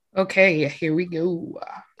Okay, here we go.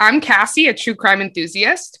 I'm Cassie, a true crime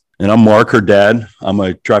enthusiast. And I'm Mark, her dad. I'm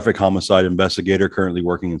a traffic homicide investigator currently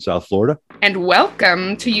working in South Florida. And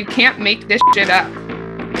welcome to You Can't Make This Shit Up.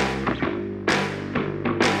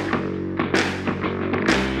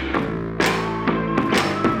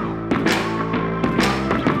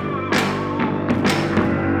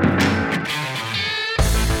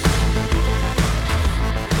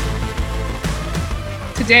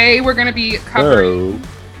 Today we're going to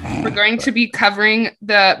be covering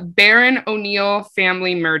the Barron O'Neill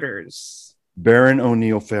family murders. Barron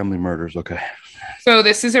O'Neill family murders. Okay. So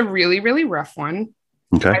this is a really, really rough one.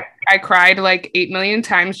 Okay. I cried like 8 million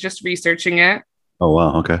times just researching it. Oh,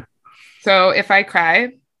 wow. Okay. So if I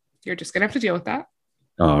cry, you're just going to have to deal with that.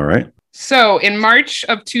 All right. So in March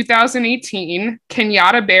of 2018,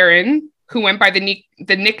 Kenyatta Barron, who went by the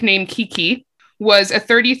nickname Kiki, was a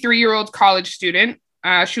 33-year-old college student.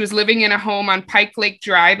 She was living in a home on Pike Lake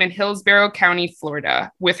Drive in Hillsborough County,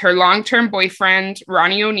 Florida, with her long-term boyfriend,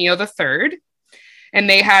 Ronnie O'Neill III. And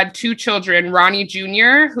they had two children, Ronnie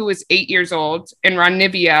Jr., who was 8 years old, and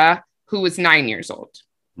Ronivia, who was 9 years old.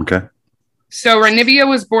 Okay. So Ronivia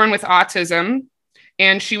was born with autism,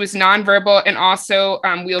 and she was nonverbal and also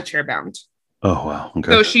wheelchair bound. Oh, wow.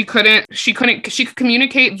 Okay. So she could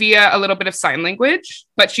communicate via a little bit of sign language,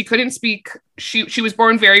 but she couldn't speak. She was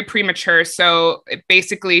born very premature. So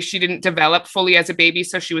basically she didn't develop fully as a baby.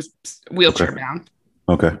 So she was wheelchair bound.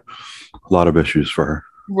 Okay. A lot of issues for her.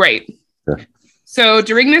 Right. Okay. So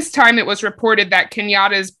during this time, it was reported that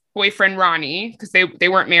Kenyatta's boyfriend, Ronnie, because they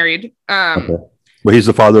weren't married. Okay. But he's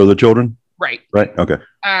the father of the children? Right. Right. Okay.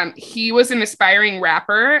 He was an aspiring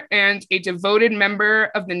rapper and a devoted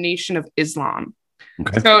member of the Nation of Islam.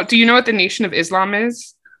 Okay. So do you know what the Nation of Islam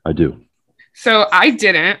is? I do. So I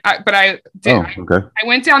didn't, but I did. Oh, okay. I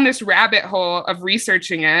went down this rabbit hole of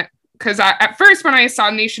researching it because at first when I saw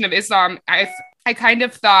Nation of Islam, I kind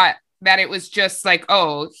of thought that it was just like,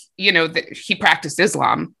 he practiced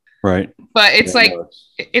Islam. Right. But it's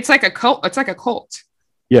it's like a cult. It's like a cult.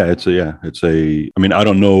 Yeah. I mean, I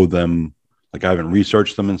don't know them. Like I haven't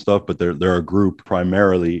researched them and stuff, but they're a group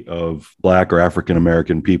primarily of Black or African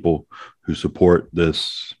American people who support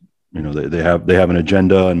this. You know, they have an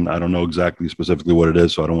agenda, and I don't know exactly specifically what it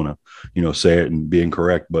is, so I don't want to, say it and be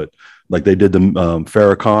incorrect. But like they did the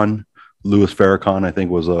Farrakhan, Louis Farrakhan, I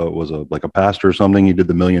think was a pastor or something. He did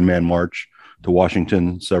the Million Man March to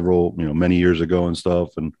Washington many years ago and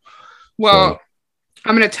stuff. And I'm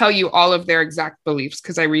going to tell you all of their exact beliefs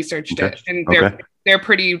because I researched it, and they're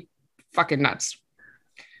pretty fucking nuts.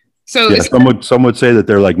 So yeah, some would say that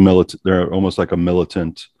they're like militant. They're almost like a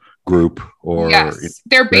militant group, or yes,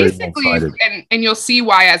 they're basically, and you'll see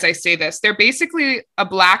why as I say this. They're basically a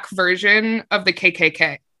Black version of the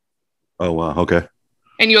KKK. Oh wow, okay.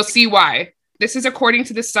 And you'll see why. This is according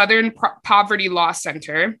to the Southern Poverty Law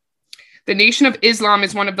Center. The Nation of Islam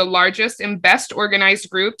is one of the largest and best organized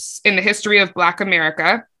groups in the history of Black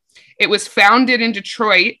America. It was founded in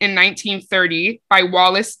Detroit in 1930 by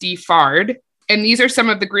Wallace D. Fard. And these are some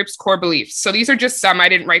of the group's core beliefs. So these are just some. I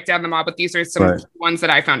didn't write down them all, but these are some ones that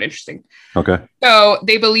I found interesting. Okay. So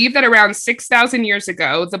they believe that around 6,000 years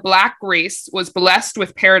ago, the Black race was blessed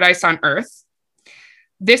with paradise on Earth.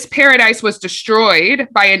 This paradise was destroyed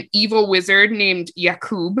by an evil wizard named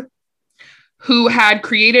Yakub, who had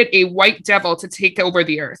created a white devil to take over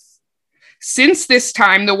the Earth. Since this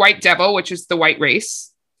time, the white devil, which is the white race,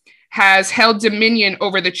 has held dominion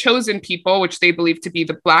over the chosen people, which they believe to be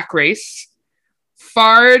the Black race.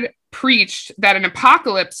 Fard preached that an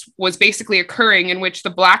apocalypse was basically occurring in which the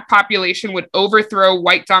Black population would overthrow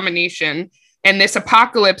white domination. And this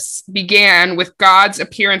apocalypse began with God's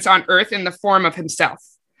appearance on Earth in the form of himself.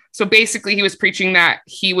 So basically he was preaching that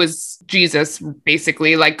he was Jesus,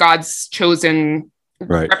 basically like God's chosen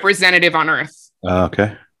representative on Earth.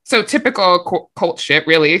 Okay. So typical cult shit,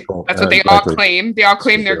 really. Cool. That's what they all claim. They all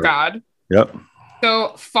claim they're God. Yep.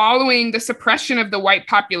 So following the suppression of the white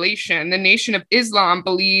population, the Nation of Islam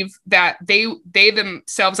believe that they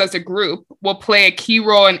themselves as a group will play a key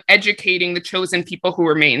role in educating the chosen people who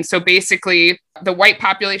remain. So basically, the white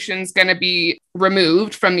population is going to be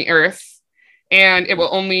removed from the earth, and it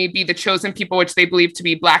will only be the chosen people, which they believe to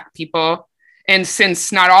be Black people. And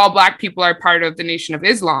since not all Black people are part of the Nation of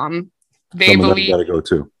Islam, they believe got to go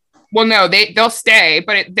too. Well, no, they'll stay,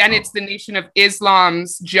 but then it's the Nation of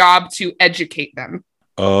Islam's job to educate them.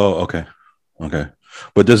 Oh, okay. Okay.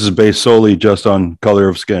 But this is based solely just on color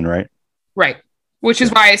of skin, right? Right. Which is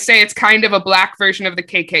why I say it's kind of a Black version of the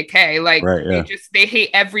KKK. Like they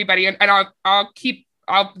hate everybody. And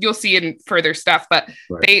you'll see in further stuff, but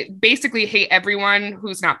they basically hate everyone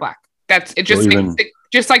who's not Black. That's it.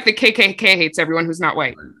 Just like the KKK hates everyone who's not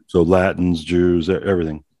white. So Latins, Jews,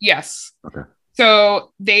 everything. Yes. Okay.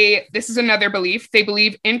 So this is another belief. They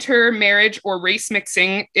believe intermarriage or race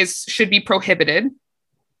mixing should be prohibited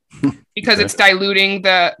because it's diluting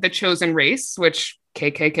the chosen race, which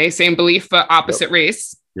KKK, same belief, but opposite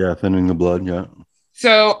race. Yeah, thinning the blood, yeah.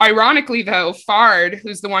 So ironically, though, Fard,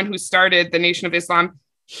 who's the one who started the Nation of Islam,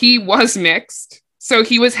 he was mixed. So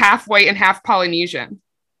he was half white and half Polynesian.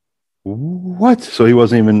 What? So he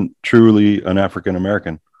wasn't even truly an African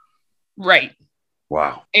American? Right.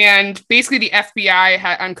 Wow. And basically the FBI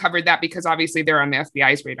had uncovered that because obviously they're on the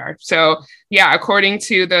FBI's radar. So yeah, according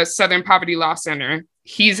to the Southern Poverty Law Center,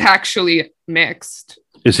 he's actually mixed.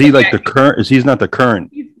 Is he like the current? He's not the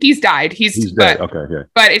current? He's died. He's dead. Okay, yeah.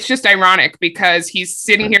 But it's just ironic because he's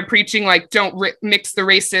sitting here preaching like, don't mix the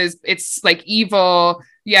races. It's like evil.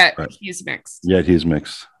 Yet he's mixed. Yet he's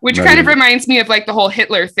mixed. Which kind of reminds me of like the whole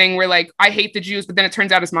Hitler thing where like, I hate the Jews, but then it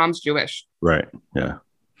turns out his mom's Jewish. Right. Yeah.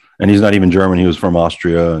 And he's not even German. He was from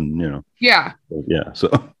Austria and, Yeah. Yeah.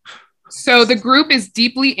 So the group is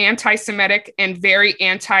deeply anti-Semitic and very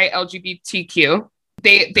anti-LGBTQ.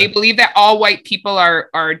 They believe that all white people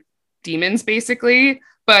are demons, basically,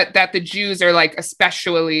 but that the Jews are like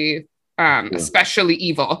especially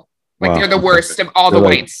evil. Like they're the worst of all the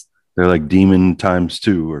whites. They're like demon times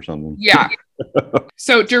 2 or something. Yeah.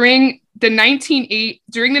 So during the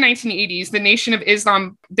 1980s, the Nation of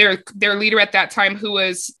Islam, their leader at that time, who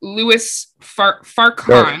was Louis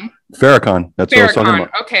Farrakhan. Farrakhan. That's what I was talking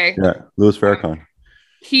about. Okay. Yeah, Louis Farrakhan.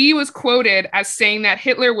 He was quoted as saying that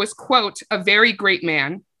Hitler was, quote, a very great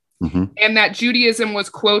man, and that Judaism was,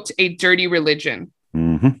 quote, a dirty religion.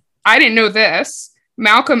 I didn't know this.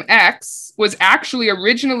 Malcolm X was actually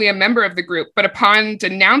originally a member of the group, but upon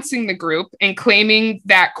denouncing the group and claiming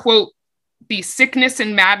that, quote, the sickness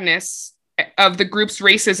and madness of the group's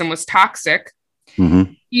racism was toxic,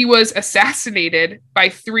 he was assassinated by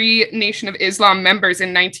 3 Nation of Islam members in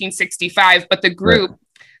 1965, but the group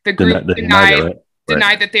denied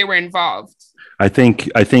that they were involved. I think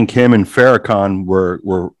him and Farrakhan were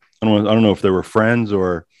I don't know if they were friends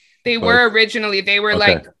or they were originally. They were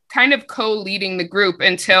like kind of co-leading the group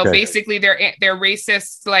until basically their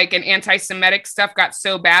racist like and anti-Semitic stuff got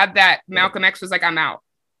so bad that Malcolm X was like, I'm out.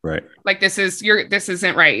 Right. Like this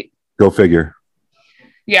isn't right. Go figure.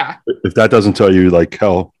 Yeah. If that doesn't tell you like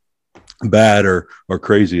how bad or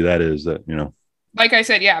crazy that is, that like I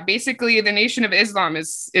said, yeah, basically the Nation of Islam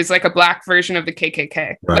is like a black version of the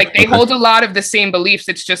KKK. Right. Like they hold a lot of the same beliefs.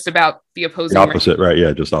 It's just about the opposing. The opposite, right?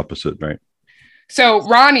 Yeah, just opposite, right? So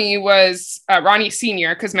Ronnie was Ronnie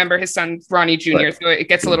Sr., because remember his son Ronnie Jr., so it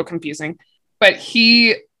gets a little confusing. But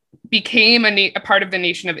he became a part of the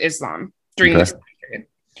Nation of Islam during this period.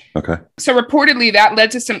 Okay. So reportedly that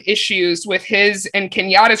led to some issues with his and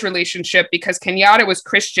Kenyatta's relationship because Kenyatta was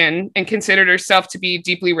Christian and considered herself to be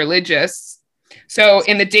deeply religious. So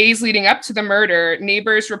in the days leading up to the murder,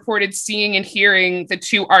 neighbors reported seeing and hearing the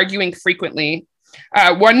two arguing frequently.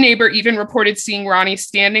 One neighbor even reported seeing Ronnie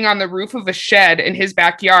standing on the roof of a shed in his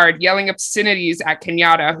backyard, yelling obscenities at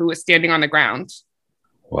Kenyatta, who was standing on the ground.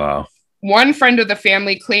 Wow. One friend of the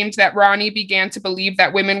family claimed that Ronnie began to believe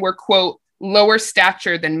that women were, quote, lower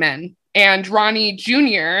stature than men. And Ronnie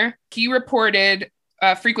Jr., he reported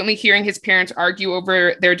frequently hearing his parents argue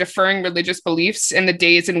over their differing religious beliefs in the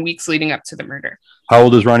days and weeks leading up to the murder. How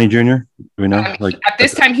old is Ronnie Jr.? Do we know? At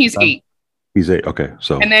this time, he's 8. He's 8. Okay,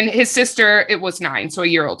 so and then his sister, it was 9, so a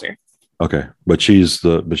year older. Okay, but she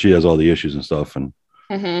has all the issues and stuff, and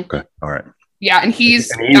okay, all right. Yeah, and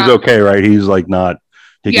he's okay, right? He's like not.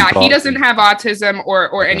 He doesn't have autism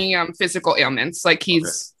or any physical ailments. Like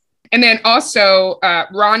he's, and then also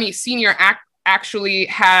Ronnie Sr. actually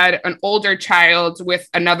had an older child with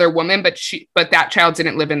another woman, but that child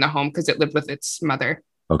didn't live in the home because it lived with its mother.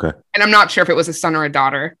 Okay. And I'm not sure if it was a son or a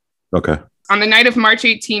daughter. Okay. On the night of March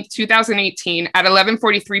 18th, 2018, at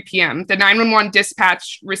 11:43 p.m., the 911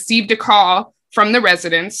 dispatch received a call from the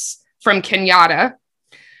residence from Kenyatta.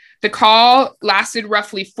 The call lasted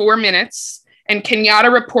roughly 4 minutes, and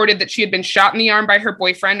Kenyatta reported that she had been shot in the arm by her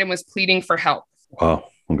boyfriend and was pleading for help. Wow.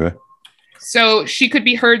 Okay. So she could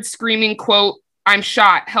be heard screaming, quote, I'm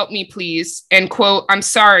shot, help me please, and quote, I'm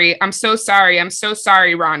sorry, I'm so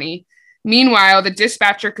sorry, Ronnie. Meanwhile, the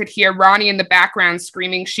dispatcher could hear Ronnie in the background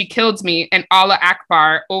screaming, she killed me, and Allah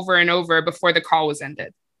Akbar over and over before the call was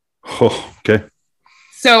ended. Oh, okay.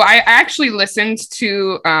 So I actually listened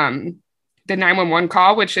to the 911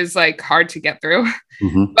 call, which is like hard to get through.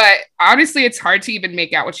 Mm-hmm. But honestly, it's hard to even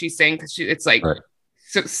make out what she's saying because it's like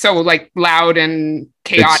so like loud and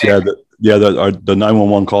chaotic. The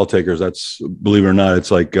 911 call takers, that's, believe it or not,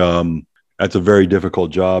 it's like that's a very difficult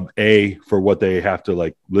job, for what they have to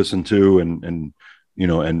like listen to and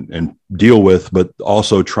and deal with, but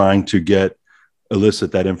also trying to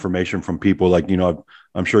elicit that information from people. Like,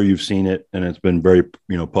 I'm sure you've seen it, and it's been very,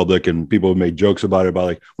 public, and people have made jokes about it, about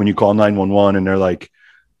like when you call 911 and they're like,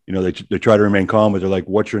 they try to remain calm, but they're like,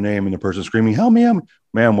 "What's your name?" And the person screaming, "Help me,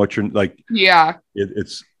 ma'am, what's your," like, yeah,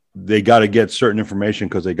 it's, they got to get certain information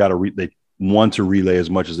because they want to relay as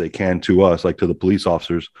much as they can to us, like to the police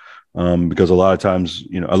officers. Because a lot of times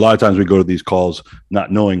we go to these calls not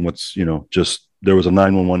knowing what's, just there was a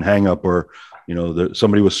 911 hang up, or,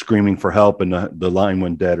 somebody was screaming for help and the line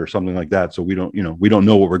went dead or something like that. So we don't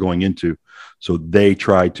know what we're going into. So they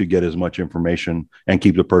try to get as much information and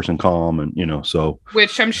keep the person calm, and, so.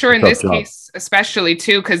 Which I'm sure in this case, especially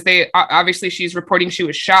too, because they obviously she's reporting she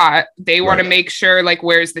was shot. They want to make sure, like,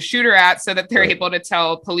 where's the shooter at, so that they're able to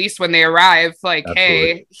tell police when they arrive, like,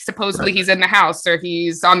 hey, supposedly he's in the house, or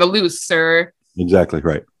he's on the loose, or. Exactly.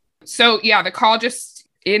 Right. So yeah, the call just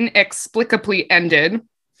inexplicably ended.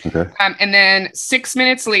 Okay. And then 6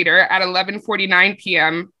 minutes later at 11:49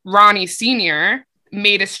 p.m., Ronnie Sr.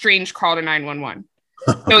 made a strange call to 911.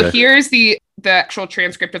 So here's the actual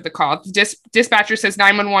transcript of the call. Dispatcher says,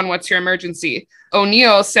 911, what's your emergency?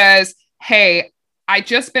 O'Neill says, hey, I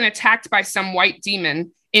just been attacked by some white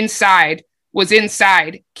demon inside.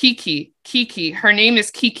 Kiki. Her name is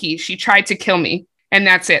Kiki. She tried to kill me. And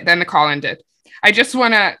that's it. Then the call ended. I just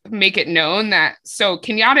want to make it known that, so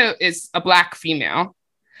Kenyatta is a Black female.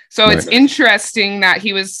 So it's interesting that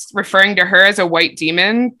he was referring to her as a white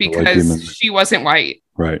demon, because she wasn't white.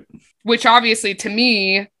 Right. Which obviously, to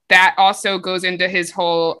me, that also goes into his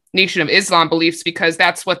whole Nation of Islam beliefs, because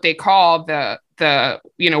that's what they call the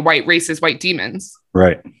white races, white demons.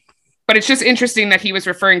 Right. But it's just interesting that he was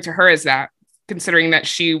referring to her as that, considering that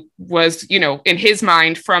she was, in his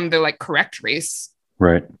mind, from the like correct race.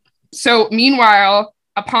 Right. So meanwhile,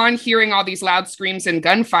 upon hearing all these loud screams and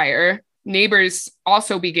gunfire, neighbors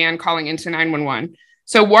also began calling into 911.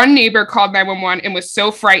 So one neighbor called 911 and was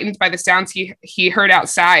so frightened by the sounds he heard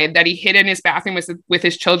outside that he hid in his bathroom with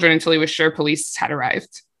his children until he was sure police had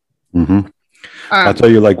arrived. Mm-hmm. I'll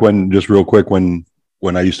tell you, like, just real quick, when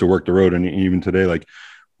I used to work the road, and even today, like,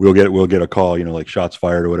 we'll get a call, like shots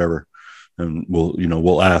fired or whatever, and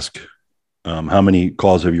we'll ask, how many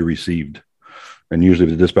calls have you received? And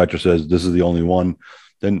usually if the dispatcher says this is the only one,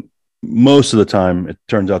 then most of the time it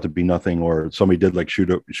turns out to be nothing, or somebody did like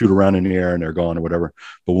shoot around in the air and they're gone or whatever.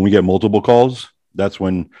 But when we get multiple calls, that's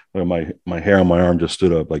when my hair on my arm just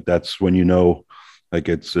stood up. Like, that's when like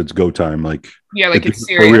it's go time. Like, yeah, like it's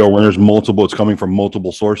serious. For real. When there's multiple, it's coming from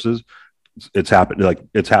multiple sources. It's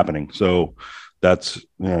happening. So that's,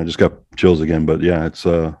 I just got chills again. But yeah, that's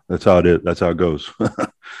how it is. That's how it goes.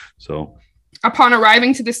 So, upon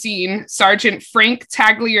arriving to the scene, Sergeant Frank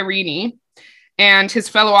Tagliarini and his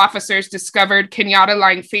fellow officers discovered Kenyatta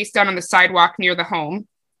lying face down on the sidewalk near the home.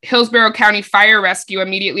 Hillsborough County Fire Rescue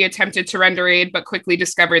immediately attempted to render aid, but quickly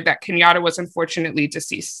discovered that Kenyatta was unfortunately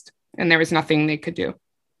deceased, and there was nothing they could do.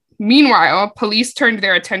 Meanwhile, police turned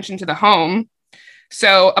their attention to the home.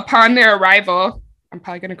 So upon their arrival, I'm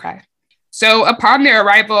probably going to cry. So upon their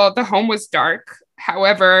arrival, the home was dark.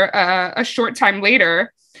 However, a short time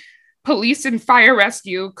later, police and fire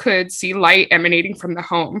rescue could see light emanating from the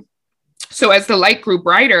home. So as the light grew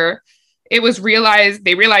brighter, they realized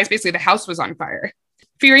basically the house was on fire.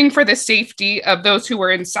 Fearing for the safety of those who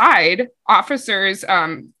were inside, officers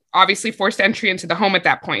obviously forced entry into the home at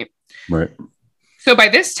that point. Right. So by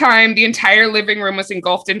this time, the entire living room was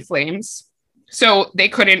engulfed in flames. So they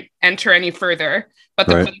couldn't enter any further, but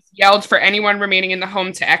the police yelled for anyone remaining in the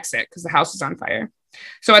home to exit because the house was on fire.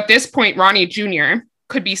 So at this point, Ronnie Jr.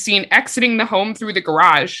 could be seen exiting the home through the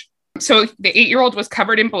garage. So the 8-year-old was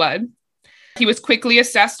covered in blood. He was quickly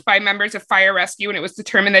assessed by members of fire rescue, and it was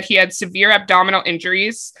determined that he had severe abdominal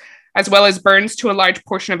injuries, as well as burns to a large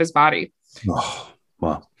portion of his body. Oh,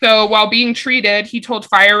 wow. So while being treated, he told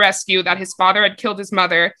fire rescue that his father had killed his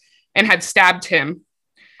mother and had stabbed him.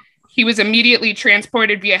 He was immediately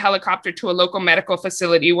transported via helicopter to a local medical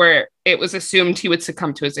facility where it was assumed he would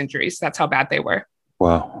succumb to his injuries. That's how bad they were.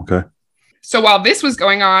 Wow. Okay. So while this was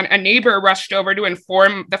going on, a neighbor rushed over to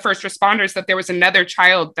inform the first responders that there was another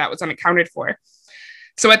child that was unaccounted for.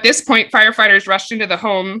 So at this point, firefighters rushed into the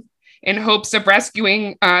home in hopes of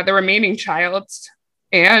rescuing the remaining child.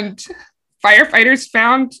 And firefighters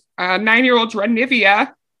found 9-year-old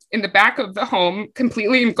Ranivia in the back of the home,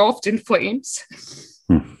 completely engulfed in flames.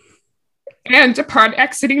 And upon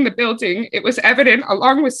exiting the building, it was evident,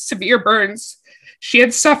 along with severe burns, she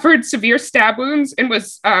had suffered severe stab wounds and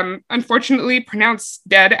was unfortunately pronounced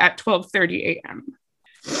dead at 12:30 a.m.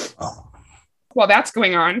 Oh. While that's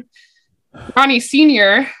going on, Ronnie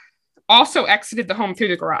Sr. also exited the home through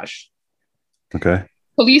the garage. Okay.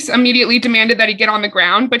 Police immediately demanded that he get on the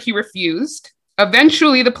ground, but he refused.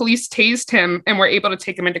 Eventually, the police tased him and were able to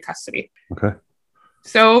take him into custody. Okay.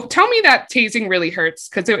 So tell me that tasing really hurts,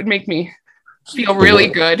 because it would make me feel really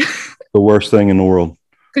good. The worst thing in the world.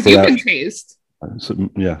 Because you've been tased.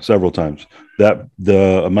 Yeah, several times. That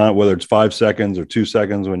the amount, whether it's 5 seconds or 2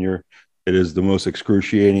 seconds, it is the most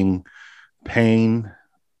excruciating pain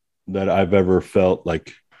that I've ever felt.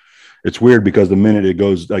 Like, it's weird because the minute it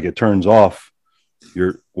goes, like, it turns off,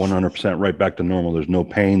 you're 100% right back to normal. There's no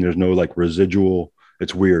pain. There's no like residual.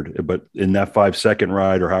 It's weird. But in that 5 second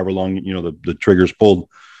ride or however long, the trigger's pulled,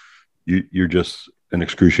 you're just in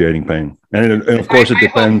excruciating pain. And of course it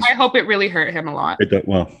depends. I hope it really hurt him a lot.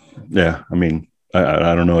 Well, yeah. I mean,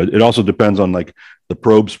 I don't know. It also depends on like the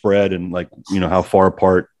probe spread and like, how far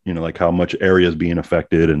apart, like how much area is being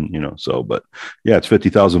affected and, but yeah, it's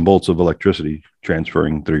 50,000 volts of electricity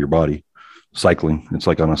transferring through your body, cycling. It's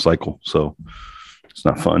like on a cycle. So it's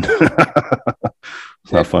not fun.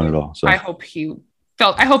 It's not fun at all. So I hope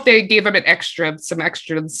they gave him some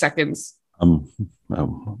extra seconds.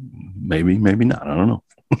 Maybe not. I don't know.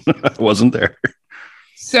 I wasn't there.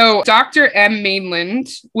 So Dr. M. Mainland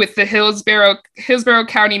with the Hillsborough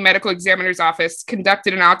County Medical Examiner's Office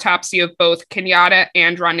conducted an autopsy of both Kenyatta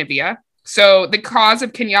and Ronivia. So the cause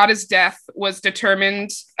of Kenyatta's death was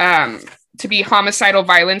determined to be homicidal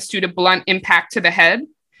violence due to blunt impact to the head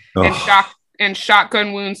and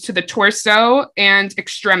shotgun wounds to the torso and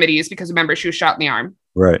extremities, because remember, she was shot in the arm.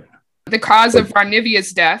 Right. The cause of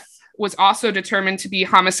Ronivia's death was also determined to be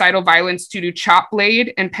homicidal violence due to chop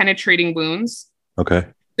blade and penetrating wounds. Okay.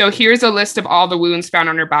 So here's a list of all the wounds found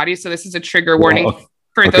on her body. So this is a trigger warning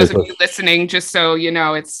for those of you listening, just so you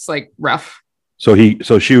know, it's like rough. So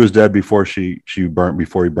she was dead before he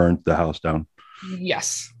burned the house down.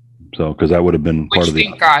 Yes. So, because that would have been part of the.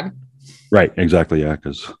 Thank God. Right. Exactly. Yeah.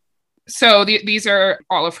 So these are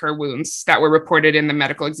all of her wounds that were reported in the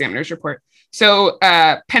medical examiner's report. So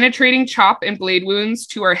penetrating chop and blade wounds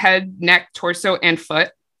to her head, neck, torso, and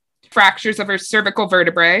foot, fractures of her cervical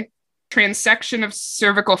vertebrae, transection of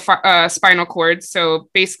cervical spinal cord. So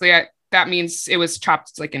basically that means it was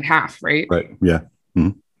chopped like in half, right? Right. Yeah.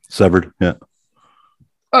 Mm-hmm. Severed. Yeah.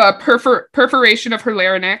 Perforation of her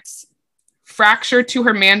larynx, fracture to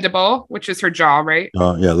her mandible, which is her jaw, right?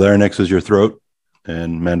 Yeah. Larynx is your throat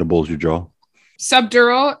and mandible is your jaw.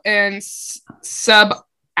 Subdural and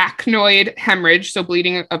subarachnoid hemorrhage, so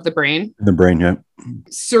bleeding of the brain. The brain, yeah.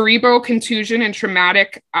 Cerebral contusion and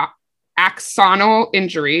traumatic axonal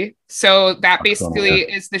injury. So that basically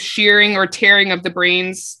is the shearing or tearing of the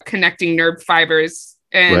brain's connecting nerve fibers.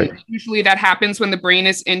 And usually that happens when the brain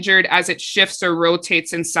is injured as it shifts or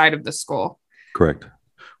rotates inside of the skull. Correct.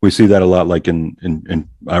 We see that a lot, like in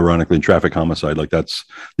ironically in traffic homicide. Like that's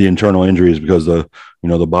the internal injuries because the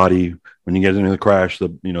body, when you get into the crash,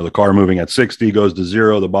 the car moving at 60 goes to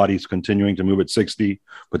 0. The body's continuing to move at 60,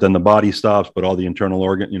 but then the body stops, but all the internal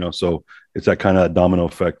organ, so it's that kind of domino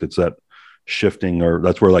effect. It's that shifting, or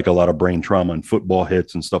that's where like a lot of brain trauma and football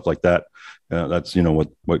hits and stuff like that. That's,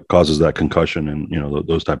 what causes that concussion and,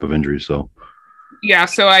 those type of injuries. So. Yeah.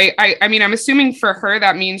 So I mean, I'm assuming for her,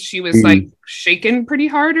 that means she was like shaken pretty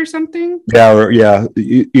hard or something. Yeah.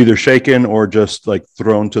 Either shaken or just like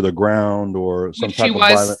thrown to the ground or some type of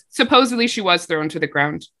violent. Supposedly she was thrown to the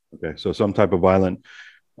ground. Okay. So some type of violent,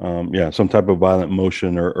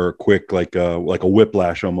 motion or quick, like a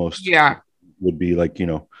whiplash almost. Yeah. Would be like,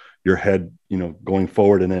 your head, going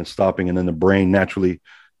forward and then stopping. And then the brain naturally,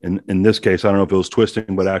 in this case, I don't know if it was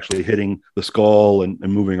twisting, but actually hitting the skull and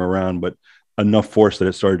moving around, but enough force that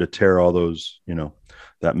it started to tear all those,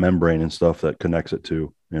 that membrane and stuff that connects it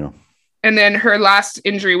to, And then her last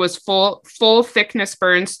injury was full thickness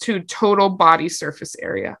burns to total body surface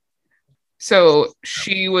area. So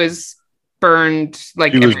she was burned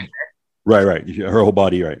like everywhere. Right. Her whole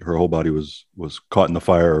body, Her whole body was caught in the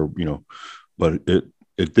fire, but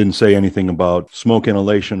it didn't say anything about smoke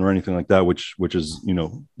inhalation or anything like that, which is,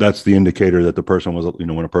 that's the indicator that the person was,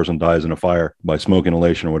 when a person dies in a fire by smoke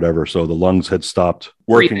inhalation or whatever. So the lungs had stopped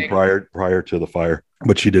working prior to the fire,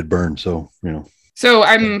 but she did burn. So, So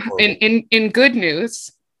I'm in good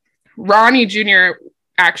news. Ronnie Jr.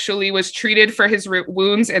 actually was treated for his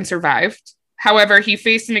wounds and survived. However, he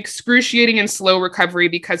faced an excruciating and slow recovery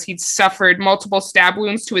because he'd suffered multiple stab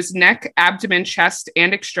wounds to his neck, abdomen, chest,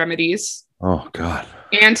 and extremities. Oh, God.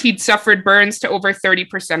 And he'd suffered burns to over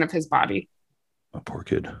 30% of his body. A poor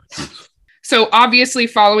kid. So obviously,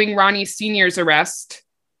 following Ronnie Sr.'s arrest,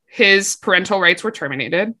 his parental rights were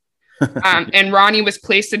terminated. And Ronnie was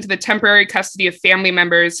placed into the temporary custody of family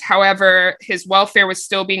members. However, his welfare was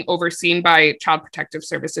still being overseen by Child Protective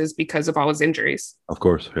Services because of all his injuries. Of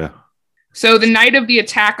course, yeah. So the night of the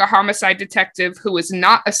attack, a homicide detective who was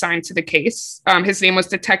not assigned to the case, his name was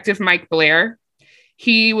Detective Mike Blair.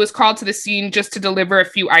 He was called to the scene just to deliver a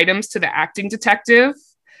few items to the acting detective.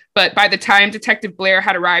 But by the time Detective Blair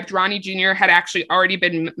had arrived, Ronnie Jr. had actually already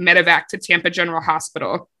been medevaced to Tampa General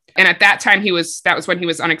Hospital. And at that time, that was when he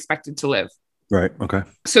was unexpected to live. Right. Okay.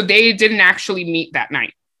 So they didn't actually meet that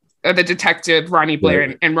night. The detective Ronnie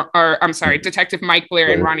Blair Detective Mike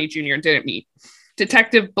Blair and Ronnie Jr. didn't meet.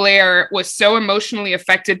 Detective Blair was so emotionally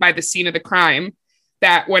affected by the scene of the crime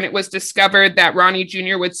that when it was discovered that Ronnie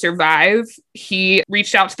Jr. would survive, he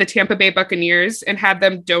reached out to the Tampa Bay Buccaneers and had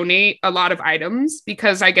them donate a lot of items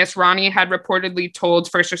because I guess Ronnie had reportedly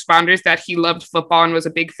told first responders that he loved football and was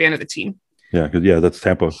a big fan of the team. Yeah, because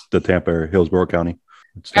that's the Tampa area, Hillsborough County.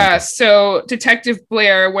 So Detective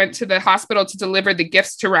Blair went to the hospital to deliver the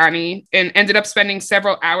gifts to Ronnie and ended up spending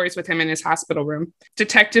several hours with him in his hospital room.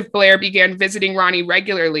 Detective Blair began visiting Ronnie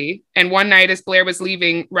regularly. And one night as Blair was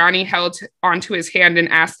leaving, Ronnie held onto his hand and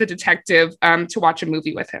asked the detective to watch a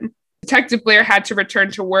movie with him. Detective Blair had to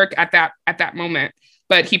return to work at that moment,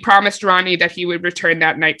 but he promised Ronnie that he would return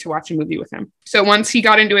that night to watch a movie with him. So once he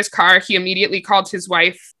got into his car, he immediately called his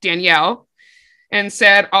wife, Danielle, and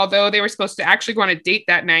said, although they were supposed to actually go on a date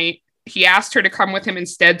that night, he asked her to come with him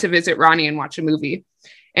instead to visit Ronnie and watch a movie.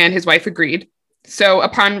 And his wife agreed. So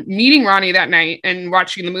upon meeting Ronnie that night and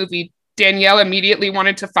watching the movie, Danielle immediately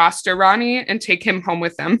wanted to foster Ronnie and take him home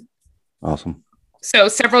with them. Awesome. So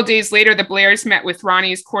several days later, the Blairs met with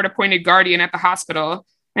Ronnie's court-appointed guardian at the hospital.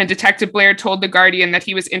 And Detective Blair told the guardian that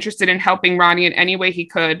he was interested in helping Ronnie in any way he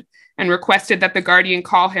could and requested that the guardian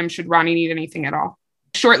call him should Ronnie need anything at all.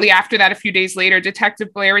 Shortly after that, a few days later,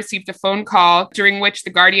 Detective Blair received a phone call during which the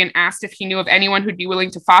guardian asked if he knew of anyone who'd be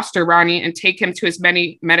willing to foster Ronnie and take him to his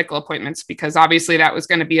many medical appointments, because obviously that was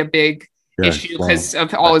going to be a big issue because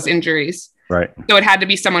of all his injuries. Right. So it had to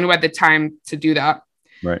be someone who had the time to do that.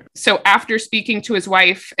 Right. So after speaking to his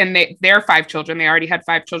wife and their 5 children, they already had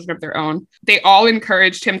 5 children of their own, they all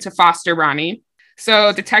encouraged him to foster Ronnie.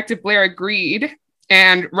 So Detective Blair agreed,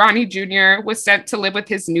 and Ronnie Jr. was sent to live with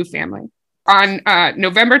his new family. On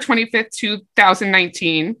November 25th,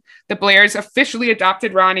 2019, the Blairs officially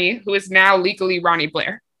adopted Ronnie, who is now legally Ronnie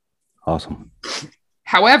Blair. Awesome.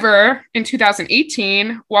 However, in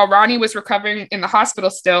 2018, while Ronnie was recovering in the hospital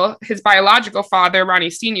still, his biological father, Ronnie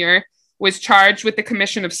Sr., was charged with the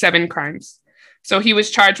commission of 7 crimes. So he was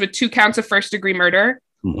charged with 2 counts of first-degree murder,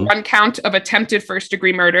 1 count of attempted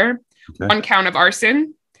first-degree murder, 1 count of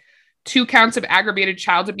arson, 2 counts of aggravated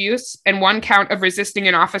child abuse, and 1 count of resisting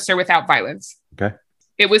an officer without violence. Okay.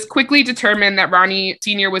 It was quickly determined that Ronnie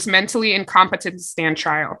Sr. was mentally incompetent to stand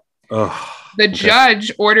trial. The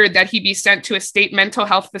judge ordered that he be sent to a state mental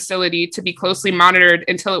health facility to be closely monitored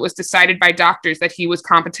until it was decided by doctors that he was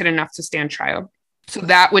competent enough to stand trial. So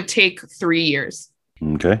that would take 3 years.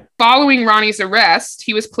 Okay. Following Ronnie's arrest,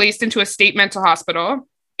 he was placed into a state mental hospital.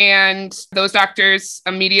 And those doctors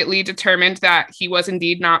immediately determined that he was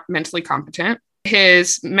indeed not mentally competent.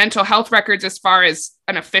 His mental health records, as far as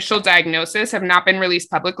an official diagnosis, have not been released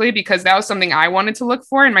publicly because that was something I wanted to look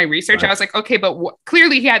for in my research. Right. I was like, okay, but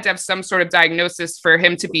clearly he had to have some sort of diagnosis for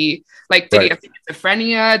him to be like, did he have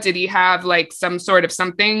schizophrenia? Did he have like some sort of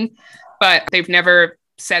something? But they've never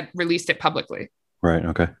released it publicly. Right.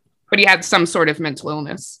 Okay. But he had some sort of mental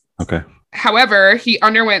illness. Okay. However, he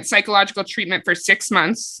underwent psychological treatment for 6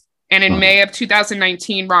 months. And in May of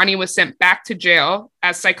 2019, Ronnie was sent back to jail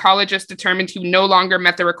as psychologists determined he no longer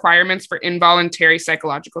met the requirements for involuntary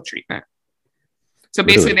psychological treatment. So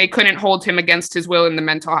basically, they couldn't hold him against his will in the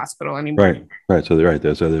mental hospital anymore. Right. So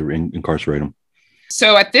they incarcerate him.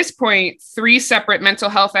 So at this point, 3 separate mental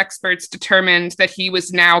health experts determined that he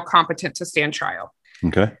was now competent to stand trial.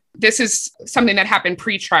 Okay. This is something that happened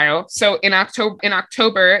pre-trial. So in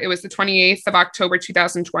October, it was the 28th of October,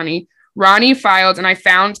 2020, Ronnie filed, and I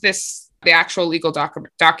found the actual legal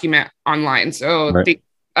document online. So it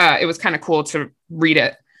was kind of cool to read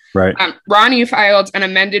it. Right. Ronnie filed an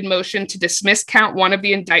amended motion to dismiss count 1 of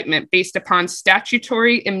the indictment based upon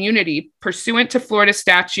statutory immunity pursuant to Florida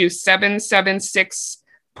Statute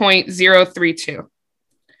 776.032.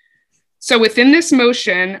 So within this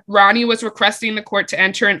motion, Ronnie was requesting the court to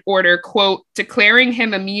enter an order, quote, declaring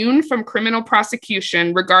him immune from criminal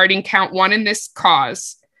prosecution regarding count 1 in this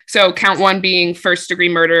cause. So count 1 being first-degree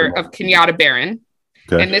murder of Kenyatta Barron.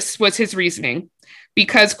 Okay. And this was his reasoning.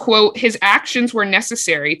 Because, quote, his actions were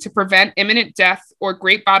necessary to prevent imminent death or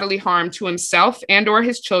great bodily harm to himself and or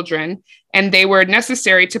his children, and they were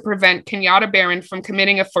necessary to prevent Kenyatta Barron from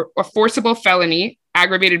committing a forcible felony,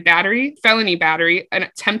 aggravated battery, felony battery, an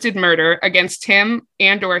attempted murder against him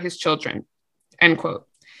and or his children, end quote.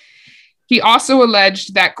 He also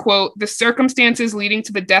alleged that, quote, the circumstances leading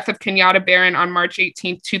to the death of Kenyatta Barron on March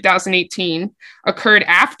 18, 2018 occurred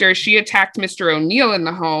after she attacked Mr. O'Neill in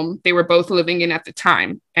the home they were both living in at the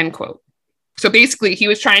time, end quote. So basically, he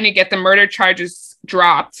was trying to get the murder charges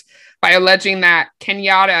dropped by alleging that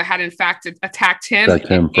Kenyatta had in fact attacked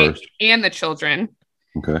him first. And the children.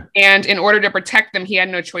 Okay. And in order to protect them, he had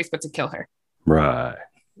no choice but to kill her. Right.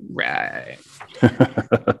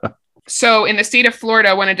 So in the state of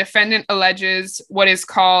Florida, when a defendant alleges what is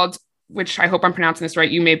called, which I hope I'm pronouncing this right,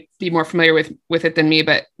 you may be more familiar with it than me,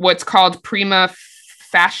 but what's called prima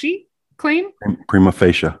facie claim? Prima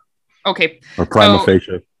facie. Okay. Or prima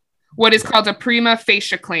facie. What is called a prima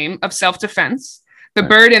facie claim of self-defense. The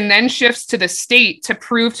burden then shifts to the state to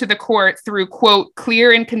prove to the court through, quote,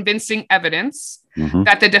 clear and convincing evidence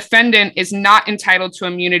that the defendant is not entitled to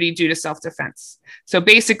immunity due to self-defense. So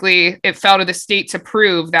basically, it fell to the state to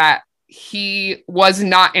prove that he was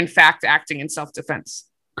not, in fact, acting in self-defense.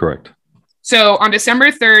 Correct. So on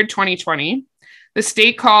December 3rd, 2020, the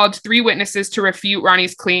state called 3 witnesses to refute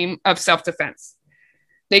Ronnie's claim of self-defense.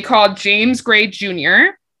 They called James Gray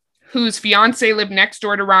Jr., whose fiance lived next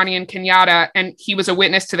door to Ronnie and Kenyatta, and he was a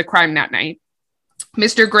witness to the crime that night.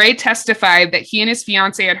 Mr. Gray testified that he and his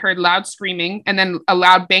fiance had heard loud screaming and then a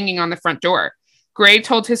loud banging on the front door. Gray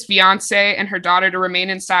told his fiance and her daughter to remain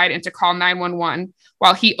inside and to call 911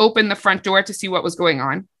 while he opened the front door to see what was going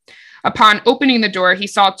on. Upon opening the door, he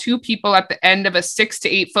saw 2 people at the end of a 6 to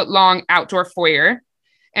 8 foot long outdoor foyer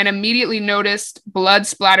and immediately noticed blood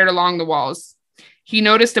splattered along the walls. He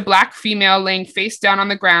noticed a black female laying face down on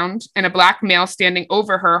the ground and a black male standing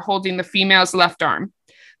over her holding the female's left arm.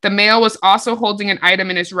 The male was also holding an item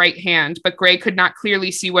in his right hand, but Gray could not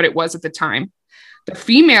clearly see what it was at the time. The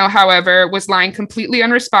female, however, was lying completely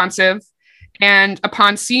unresponsive, and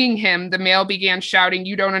upon seeing him, the male began shouting,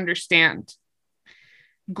 "You don't understand."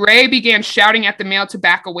 Gray began shouting at the male to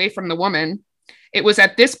back away from the woman. It was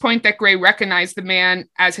at this point that Gray recognized the man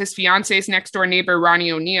as his fiance's next-door neighbor,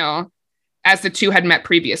 Ronnie O'Neill, as the 2 had met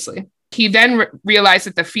previously. He then realized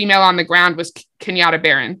that the female on the ground was Kenyatta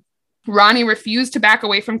Barron. Ronnie refused to back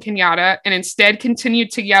away from Kenyatta and instead continued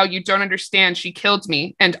to yell, "You don't understand, she killed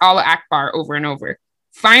me," and Allah Akbar over and over.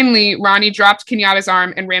 Finally, Ronnie dropped Kenyatta's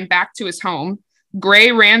arm and ran back to his home.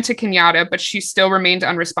 Gray ran to Kenyatta, but she still remained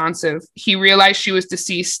unresponsive. He realized she was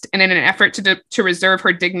deceased, and in an effort to reserve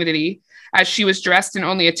her dignity, as she was dressed in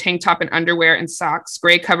only a tank top and underwear and socks,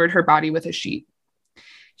 Gray covered her body with a sheet.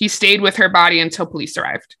 He stayed with her body until police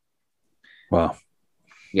arrived. Wow.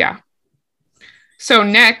 Yeah. So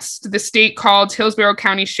next, the state called Hillsborough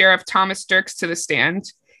County Sheriff Thomas Dirks to the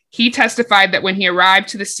stand. He testified that when he arrived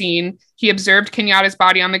to the scene, he observed Kenyatta's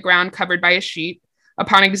body on the ground covered by a sheet.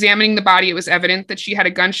 Upon examining the body, it was evident that she had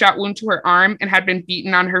a gunshot wound to her arm and had been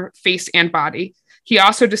beaten on her face and body. He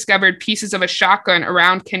also discovered pieces of a shotgun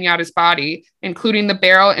around Kenyatta's body, including the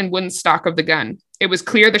barrel and wooden stock of the gun. It was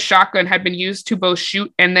clear the shotgun had been used to both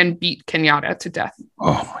shoot and then beat Kenyatta to death.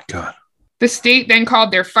 Oh, my God. The state then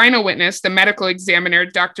called their final witness, the medical examiner,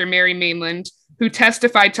 Dr. Mary Mainland, who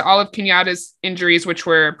testified to all of Kenyatta's injuries, which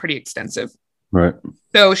were pretty extensive. Right.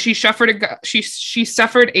 So she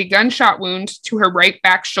suffered a gunshot wound to her right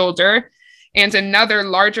back shoulder and another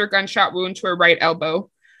larger gunshot wound to her right elbow.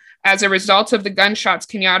 As a result of the gunshots,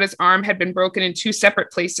 Kenyatta's arm had been broken in 2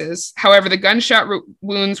 separate places. However, the gunshot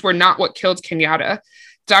wounds were not what killed Kenyatta.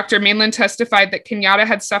 Dr. Mainland testified that Kenyatta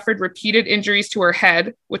had suffered repeated injuries to her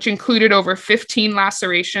head, which included over 15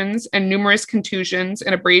 lacerations and numerous contusions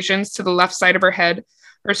and abrasions to the left side of her head.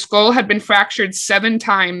 Her skull had been fractured 7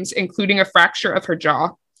 times, including a fracture of her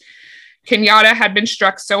jaw. Kenyatta had been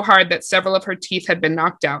struck so hard that several of her teeth had been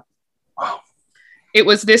knocked out. Wow. It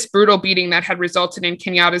was this brutal beating that had resulted in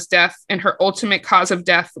Kenyatta's death, and her ultimate cause of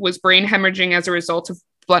death was brain hemorrhaging as a result of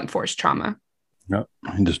blunt force trauma. No,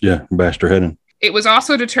 bashed her head in. It was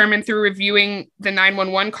also determined through reviewing the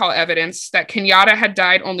 911 call evidence that Kenyatta had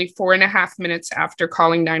died only 4.5 minutes after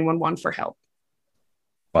calling 911 for help.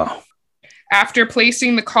 Wow. After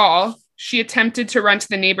placing the call, she attempted to run to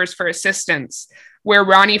the neighbors for assistance, where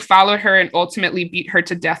Ronnie followed her and ultimately beat her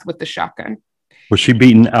to death with the shotgun. Was she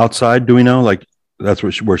beaten outside? Do we know? Like, that's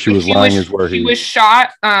where she was lying is where he was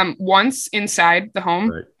shot once inside the home,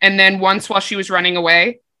 right, and then once while she was running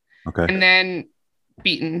away. Okay. And then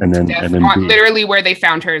beaten and then, to death. And then literally where they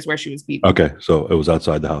found her is where she was beaten. Okay, so it was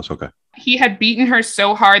outside the house. Okay. He had beaten her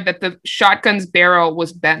so hard that the shotgun's barrel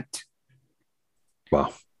was bent.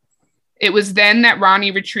 Wow. It was then that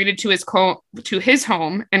Ronnie retreated to his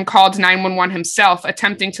home and called 911 himself,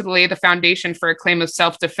 attempting to lay the foundation for a claim of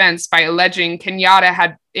self-defense by alleging Kenyatta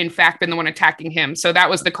had in fact been the one attacking him. So that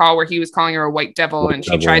was the call where he was calling her a white devil and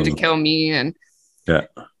she tried to kill me. And yeah.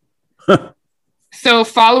 So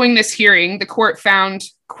following this hearing, the court found,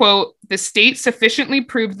 quote, the state sufficiently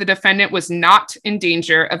proved the defendant was not in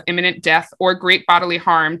danger of imminent death or great bodily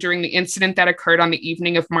harm during the incident that occurred on the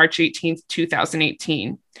evening of March 18th,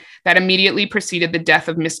 2018, that immediately preceded the death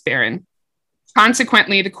of Miss Barron.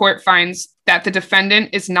 Consequently, the court finds that the defendant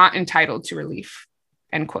is not entitled to relief,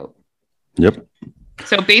 end quote. Yep.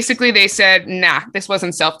 So basically they said, nah, this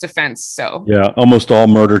wasn't self-defense. So yeah, almost all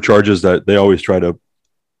murder charges that they always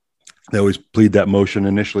plead that motion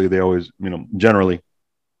initially. They always, generally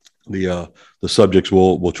the subjects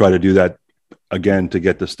will try to do that again to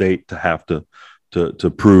get the state to have to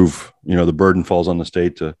prove, the burden falls on the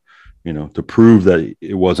state to prove that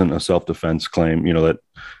it wasn't a self-defense claim, that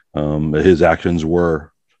his actions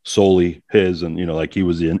were solely his, and like he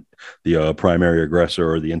was the primary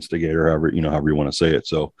aggressor or the instigator, however you want to say it.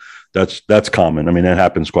 So that's common. I mean, that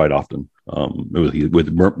happens quite often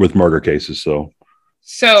with murder cases.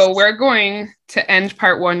 So we're going to end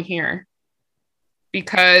part 1 here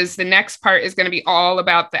because the next part is going to be all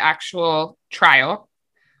about the actual trial,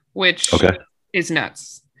 which is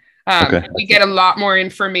nuts. We get a lot more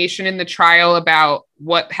information in the trial about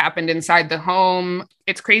what happened inside the home.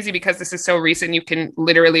 It's crazy because this is so recent. You can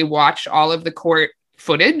literally watch all of the court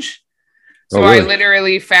footage. So really? I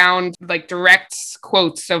literally found direct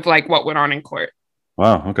quotes of what went on in court.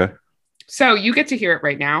 Wow. Okay. So you get to hear it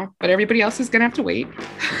right now, but everybody else is going to have to wait.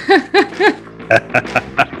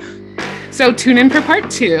 So tune in for part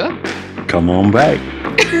 2. Come on back.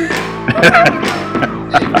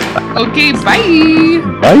 Okay, bye.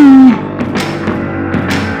 Bye.